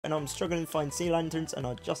and I'm struggling to find sea lanterns, and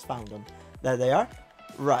I just found them. There they are.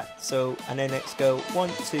 Right, so, and then let's go 1,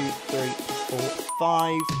 2, 3, 4,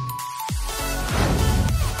 5.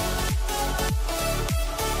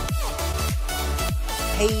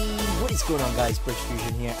 Hey, what is going on guys, British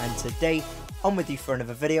Fusion here, and today I'm with you for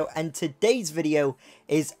another video, and today's video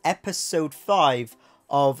is episode 5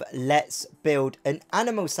 of Let's Build an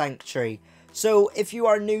Animal Sanctuary. So if you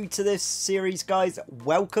are new to this series guys,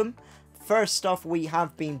 welcome. First stuff we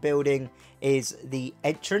have been building is the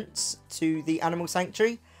entrance to the animal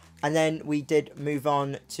sanctuary, and then we did move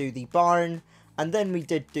on to the barn, and then we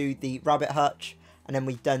did do the rabbit hutch, and then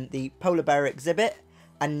we've done the polar bear exhibit,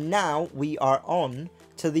 and now we are on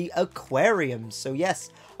to the aquarium. So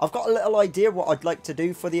yes, I've got a little idea what I'd like to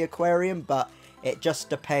do for the aquarium, but it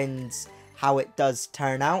just depends how it does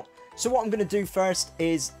turn out. So what I'm going to do first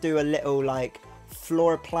is do a little like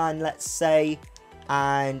floor plan, let's say,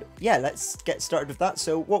 and yeah, let's get started with that.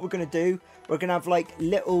 So what we're going to do, we're going to have like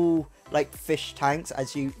little like fish tanks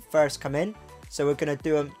as you first come in. So we're going to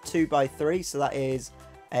do them 2x3, so that is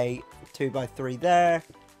a 2x3 there,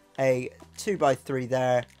 a 2x3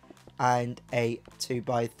 there, and a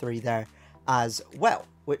 2x3 there as well,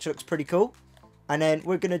 which looks pretty cool. And then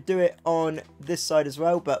we're going to do it on this side as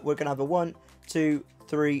well, but we're going to have a 1, 2,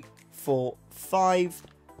 3, 4, 5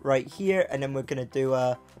 right here, and then we're going to do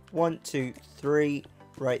a 1, 2, 3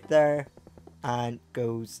 right there, and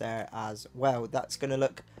goes there as well. That's going to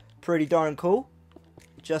look pretty darn cool,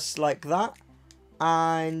 just like that.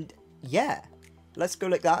 And yeah, let's go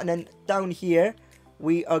like that. And then down here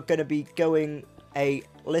we are going to be going a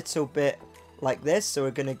little bit like this, so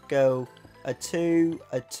we're going to go a 2,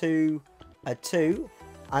 a 2, a 2,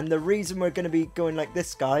 and the reason we're going to be going like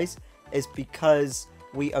this guys is because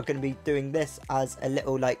we are going to be doing this as a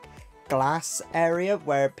little like glass area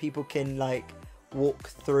where people can like walk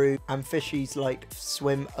through and fishies like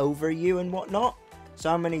swim over you and whatnot. So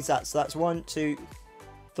how many is that? So that's 1, 2,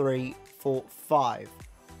 3, 4, 5.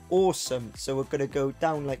 Awesome. So we're going to go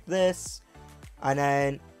down like this, and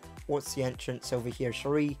then what's the entrance over here?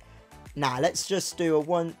 Shall we? Nah, let's just do a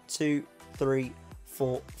 1, 2, 3,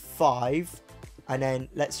 4, 5, and then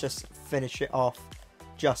let's just finish it off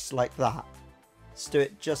just like that. Let's do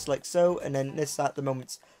it just like so, and then this at the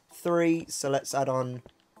moment's 3, so let's add on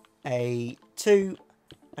a 2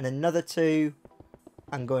 and another 2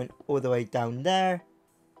 and going all the way down there.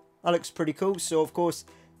 That looks pretty cool. So of course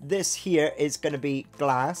this here is going to be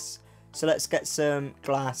glass, so let's get some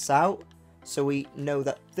glass out so we know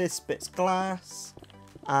that this bit's glass,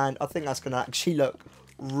 and I think that's going to actually look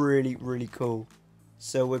really cool.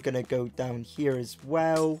 So we're going to go down here as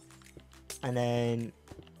well, and then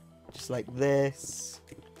just like this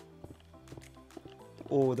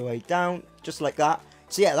all the way down, just like that.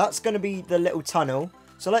 So yeah, that's going to be the little tunnel.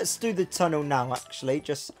 So let's do the tunnel now actually,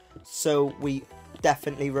 just so we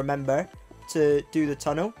definitely remember to do the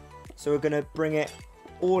tunnel. So we're going to bring it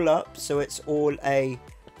all up so it's all a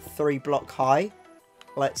 3 block high.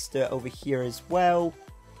 Let's do it over here as well.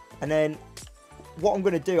 And then what I'm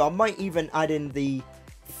going to do, I might even add in the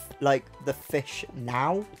like the fish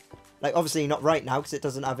now. Like obviously not right now because it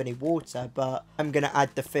doesn't have any water, but I'm going to add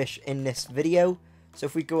the fish in this video. So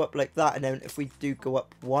if we go up like that, and then if we do go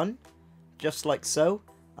up 1, just like so,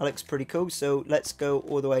 that looks pretty cool. So let's go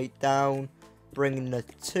all the way down, bringing the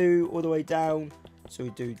 2 all the way down. So we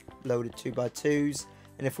do load of 2x2s,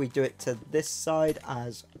 and if we do it to this side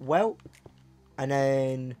as well, and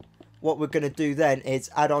then what we're going to do then is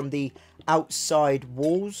add on the outside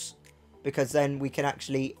walls, because then we can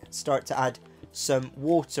actually start to add some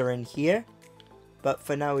water in here. But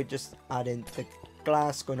for now we just add in the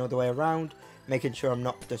glass going all the way around, making sure I'm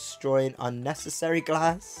not destroying unnecessary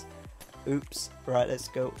glass. Oops. Right, let's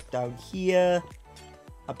go down here.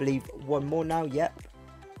 I believe 1 more now. Yep.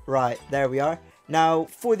 Right, there we are. Now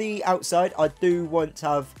for the outside, I do want to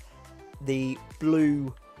have the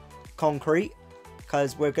blue concrete,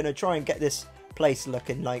 because we're going to try and get this place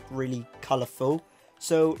looking like really colourful.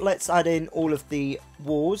 So let's add in all of the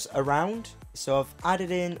walls around. So I've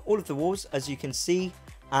added in all of the walls, as you can see,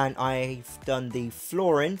 and I've done the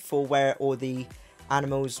flooring for where all the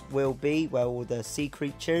animals will be, where all the sea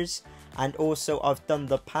creatures, and also I've done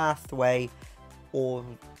the pathway all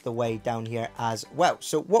the way down here as well.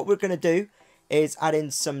 So what we're going to do is add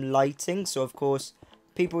in some lighting. So of course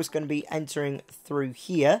people's going to be entering through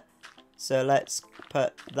here, so let's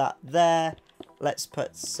put that there. Let's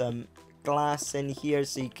put some glass in here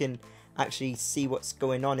so you can actually see what's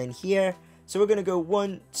going on in here. So we're going to go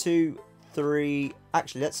 1, 2, 3.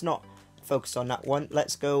 Actually, let's not focus on that one.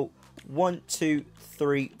 Let's go 1, 2,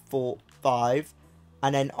 3, 4, 5.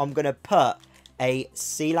 And then I'm going to put a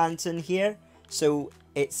sea lantern here. So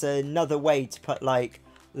it's another way to put like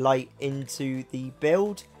light into the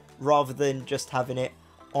build rather than just having it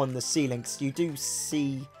on the ceiling. So you do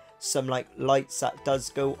see some like lights that does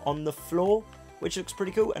go on the floor, which looks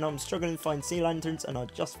pretty cool. And I'm struggling to find sea lanterns, and I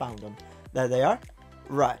just found them. There they are.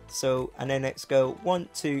 Right, so, and then let's go 1,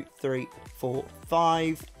 2, 3, 4,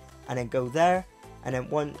 5, and then go there, and then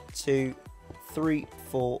 1, 2, 3,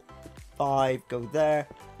 4, 5, go there,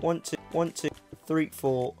 1, 2, 3,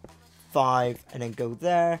 4, 5, and then go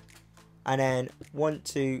there, and then 1,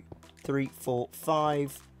 2, 3, 4,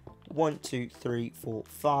 5, 1, 2, 3, 4,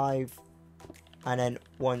 5, and then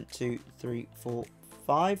 1, 2, 3, 4,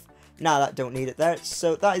 5. Now that don't need it there.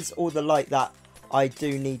 So that is all the light that I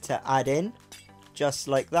do need to add in, just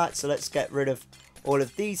like that. So let's get rid of all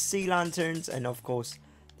of these sea lanterns, and of course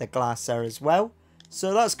the glass there as well.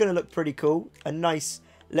 So that's going to look pretty cool. A nice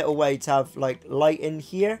little way to have like light in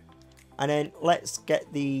here. And then let's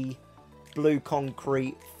get the blue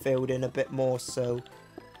concrete filled in a bit more, so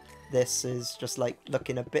this is just like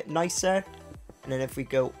looking a bit nicer. And then if we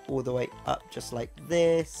go all the way up just like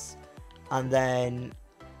this, and then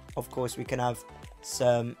of course we can have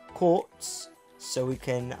some quartz, so we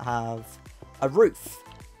can have a roof.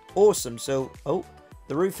 Awesome. So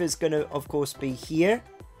the roof is going to of course be here,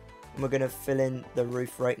 and we're going to fill in the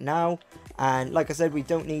roof right now. And like I said, we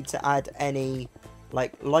don't need to add any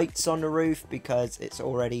like lights on the roof because it's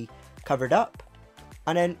already covered up.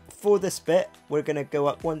 And then for this bit, we're going to go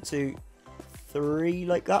up 1, 2, 3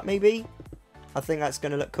 like that maybe. I think that's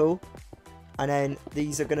going to look cool. And then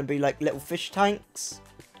these are going to be like little fish tanks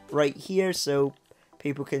right here, so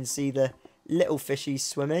people can see the little fishies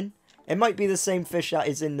swimming. It might be the same fish that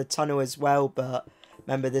is in the tunnel as well, but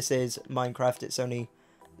remember, this is Minecraft. It's only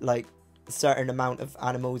like a certain amount of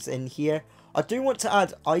animals in here. I do want to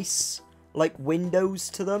add ice like windows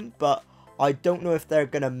to them, but I don't know if they're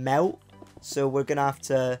going to melt, so we're going to have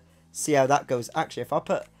to see how that goes. Actually, if I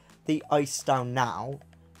put the ice down now,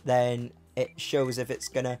 then it shows if it's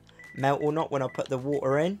going to melt or not when I put the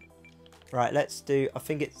water in. Right, let's do, I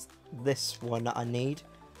think it's this one that I need.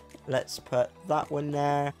 Let's put that one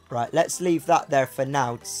there. Right, let's leave that there for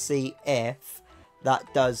now to see if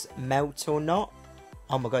that does melt or not.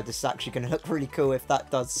 Oh my god, this is actually going to look really cool if that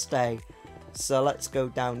does stay. So let's go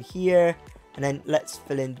down here, and then let's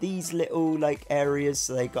fill in these little like areas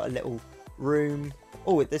so they got a little room.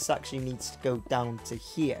 Oh, this actually needs to go down to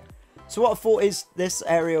here. So what I thought is this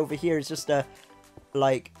area over here is just a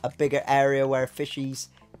bigger area where fishies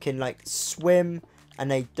can like swim,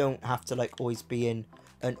 and they don't have to like always be in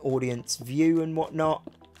an audience view and whatnot.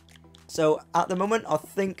 So at the moment, I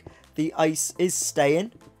think the ice is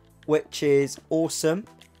staying, which is awesome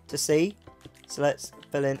to see. So let's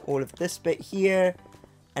fill in all of this bit here,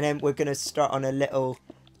 and then we're going to start on a little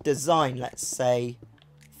design, let's say,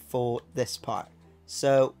 for this part.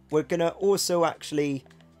 So we're going to also actually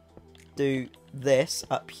do this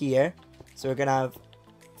up here. So we're going to have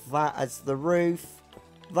that as the roof,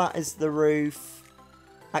 that is the roof.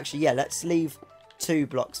 Actually, yeah, let's leave 2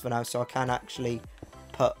 blocks for now so I can actually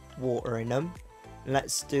put water in them.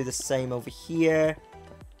 Let's do the same over here.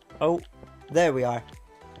 Oh, there we are.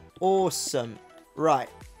 Awesome. Right,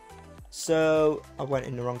 so I went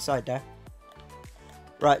in the wrong side there.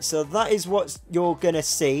 Right, so that is what you're gonna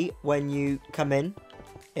see when you come in,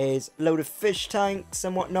 is a load of fish tanks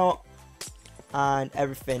and whatnot, and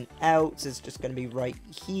everything else is just gonna be right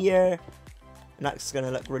here, and that's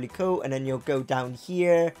gonna look really cool. And then you'll go down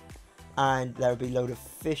here, and there'll be a load of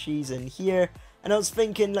fishies in here. And I was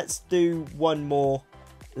thinking, let's do one more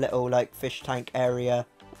little like fish tank area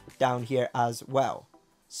down here as well,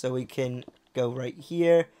 so we can go right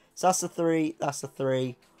here. So that's the 3, that's the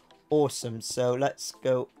 3. Awesome. So let's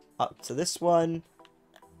go up to this one,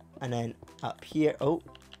 and then up here. Oh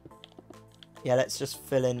yeah, let's just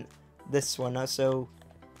fill in this one now. So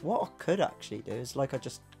what I could actually do is like,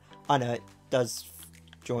 I know it does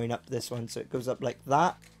join up this one, so it goes up like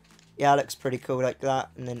that. Yeah, it looks pretty cool like that.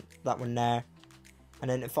 And then that one there,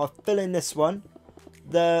 and then if I fill in this one,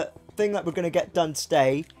 the thing that we're going to get done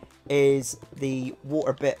today is the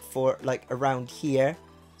water bit for like around here,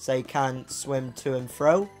 so you can swim to and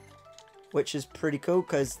fro, which is pretty cool.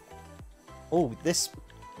 Because this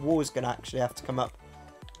wall is going to actually have to come up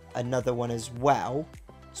another one as well.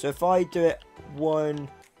 So if I do it 1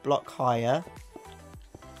 block higher,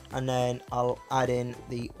 and then I'll add in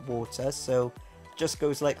the water, so it just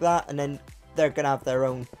goes like that. And then they're going to have their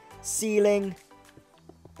own ceiling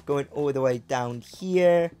going all the way down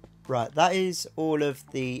here. Right, that is all of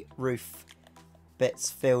the roof bits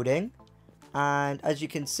filled in. And as you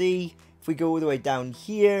can see, if we go all the way down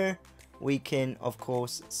here, we can of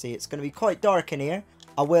course see it's going to be quite dark in here.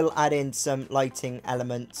 I will add in some lighting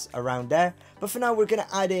elements around there. But for now, we're going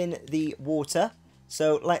to add in the water.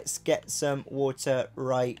 So let's get some water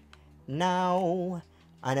right now.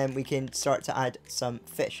 And then we can start to add some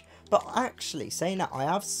fish. But actually, saying that, I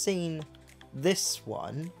have seen this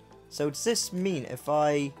one. So does this mean if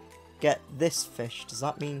I get this fish, does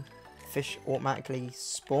that mean fish automatically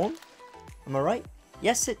spawn? Am I right?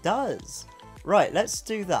 Yes, it does. Right, let's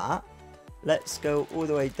do that. Let's go all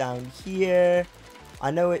the way down here.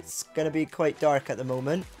 I know it's going to be quite dark at the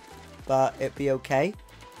moment, but it'll be okay.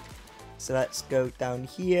 So let's go down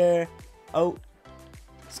here. Oh,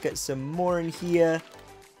 let's get some more in here.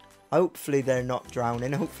 Hopefully they're not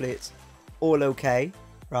drowning. Hopefully it's all okay.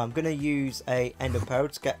 Right, I'm going to use a ender pearl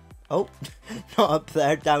to get... Oh, not up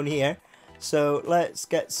there, down here. So let's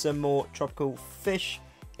get some more tropical fish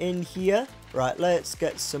in here. Right, let's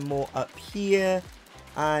get some more up here.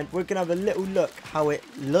 And we're going to have a little look how it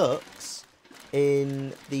looks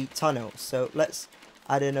in the tunnel. So let's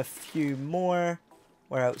add in a few more.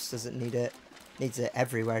 Where else does it need it? Needs it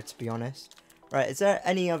everywhere, to be honest. Right, is there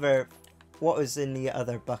any other... What was in the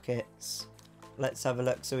other buckets? Let's have a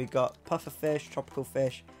look. So we got puffer fish, tropical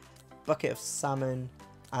fish, bucket of salmon,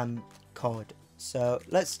 and cod. So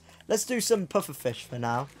let's do some puffer fish for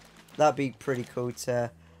now. That'd be pretty cool to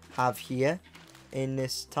have here in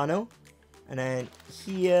this tunnel. And then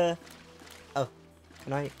here... Oh,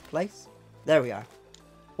 can I place? There we are.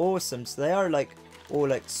 Awesome. So they are like all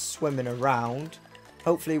like swimming around.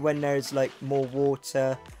 Hopefully when there's like more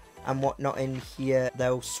water and whatnot in here,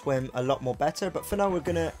 they'll swim a lot more better. But for now, we're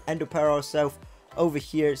gonna ender pearl ourselves over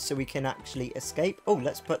here so we can actually escape. Oh,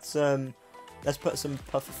 let's put some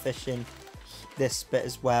puffer fish in this bit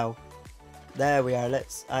as well. There we are.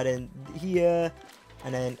 Let's add in here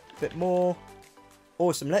and then a bit more.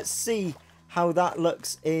 Awesome. Let's see how that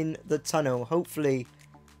looks in the tunnel. Hopefully.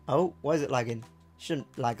 Oh, why is it lagging?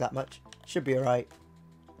 Shouldn't lag that much. Should be alright.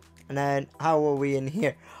 And then, how are we in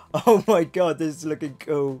here? Oh my god, this is looking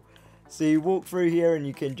cool. So you walk through here and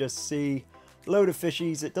you can just see a load of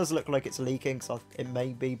fishies. It does look like it's leaking, so it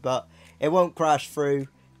may be, but it won't crash through.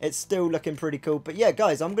 It's still looking pretty cool. But yeah,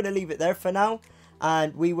 guys, I'm going to leave it there for now.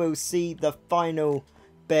 And we will see the final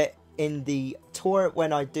bit in the tour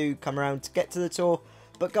when I do come around to get to the tour.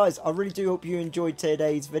 But guys, I really do hope you enjoyed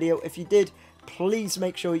today's video. If you did, please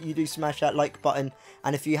make sure you do smash that like button.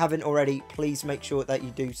 And if you haven't already, please make sure that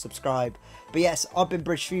you do subscribe. But yes, I've been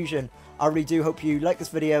British Fusion. I really do hope you like this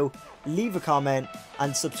video, leave a comment,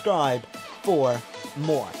 and subscribe for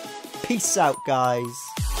more. Peace out, guys.